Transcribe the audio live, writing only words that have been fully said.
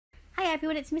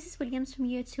everyone, it's Mrs. Williams from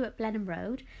Year 2 at Blenheim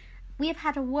Road. We have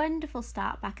had a wonderful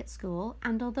start back at school,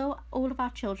 and although all of our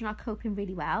children are coping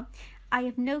really well, I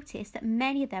have noticed that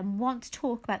many of them want to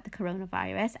talk about the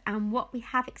coronavirus and what we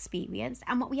have experienced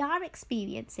and what we are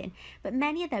experiencing, but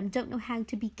many of them don't know how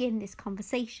to begin this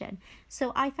conversation.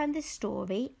 So I found this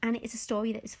story, and it is a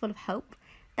story that is full of hope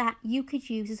that you could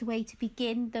use as a way to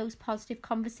begin those positive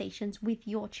conversations with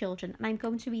your children, and I'm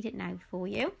going to read it now for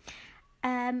you.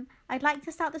 I'd like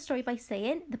to start the story by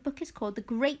saying the book is called The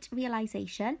Great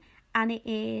Realisation, and it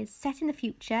is set in the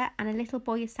future, and a little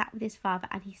boy is sat with his father,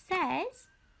 and he says,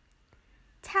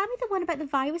 "Tell me the one about the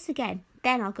virus again,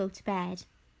 then I'll go to bed."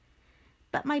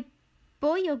 "But my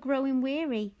boy, you're growing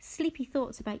weary, sleepy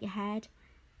thoughts about your head.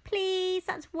 Please,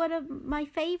 that's one of my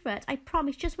favourite. I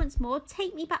promise, just once more,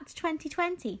 take me back to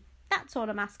 2020. That's all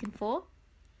I'm asking for."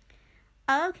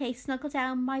 "Okay, snuggle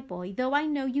down, my boy, though I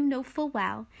know you know full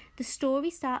well the story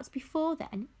starts before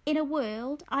then, in a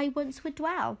world I once would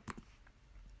dwell.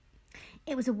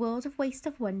 It was a world of waste,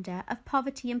 of wonder, of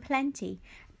poverty and plenty,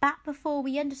 back before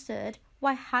we understood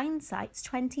why hindsight's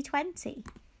 2020.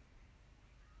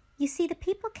 You see, the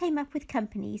people came up with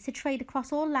companies to trade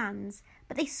across all lands,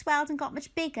 but they swelled and got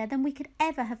much bigger than we could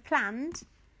ever have planned.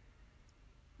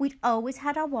 We'd always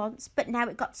had our wants, but now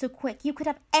it got so quick you could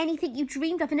have anything you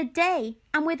dreamed of in a day,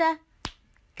 and with a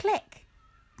click.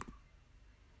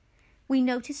 We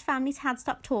noticed families had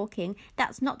stopped talking.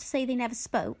 That's not to say they never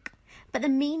spoke, but the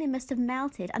meaning must have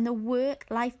melted and the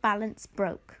work-life balance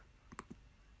broke.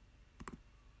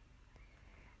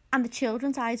 And the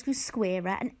children's eyes grew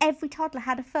squarer, and every toddler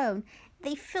had a phone.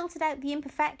 They filtered out the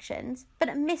imperfections, but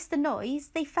amidst the noise,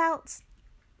 they felt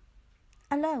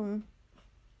alone.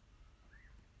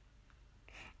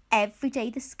 Every day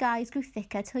the skies grew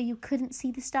thicker till you couldn't see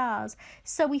the stars,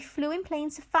 so we flew in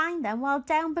planes to find them, while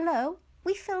down below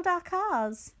we filled our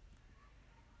cars.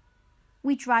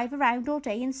 We'd drive around all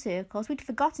day in circles, we'd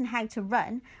forgotten how to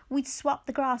run, we'd swap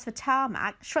the grass for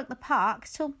tarmac, shrunk the park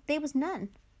till there was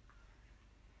none.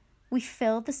 We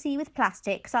filled the sea with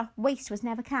plastic 'cause our waste was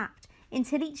never capped,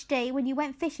 until each day when you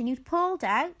went fishing you'd pulled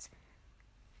out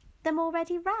them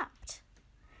already wrapped.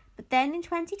 But then in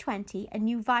 2020 a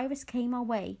new virus came our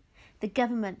way. The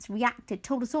government reacted,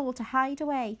 told us all to hide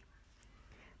away.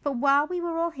 But while we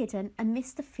were all hidden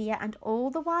amidst the fear, and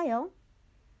all the while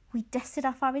we dusted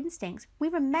off our instincts, we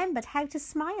remembered how to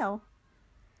smile.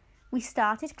 We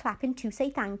started clapping to say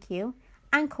thank you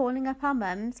and calling up our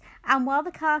mums, and while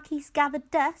the car keys gathered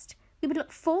dust, we would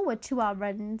look forward to our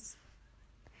runs.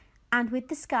 And with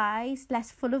the skies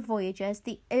less full of voyagers,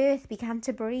 the earth began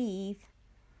to breathe,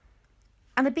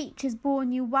 and the beaches bore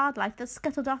new wildlife that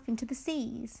scuttled off into the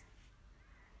seas.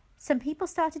 Some people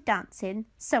started dancing,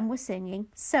 some were singing,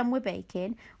 some were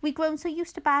baking. We'd grown so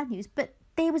used to bad news, but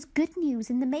there was good news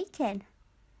in the making.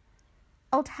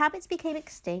 Old habits became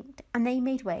extinct, and they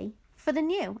made way for the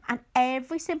new, and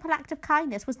every simple act of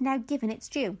kindness was now given its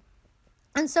due.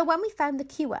 And so when we found the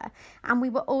cure, and we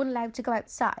were all allowed to go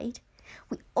outside,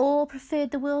 we all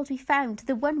preferred the world we found to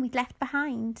the one we'd left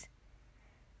behind.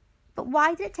 But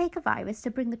why did it take a virus to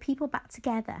bring the people back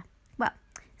together? Well,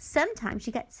 sometimes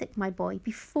you get sick, my boy,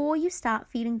 before you start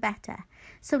feeling better.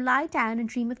 So lie down and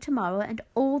dream of tomorrow and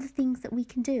all the things that we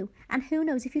can do. And who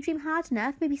knows, if you dream hard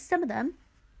enough, maybe some of them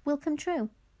will come true.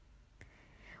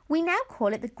 We now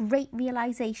call it the Great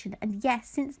Realisation, and yes,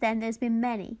 since then there's been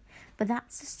many, but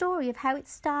that's the story of how it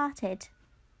started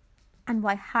and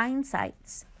why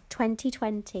hindsight's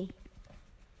 2020.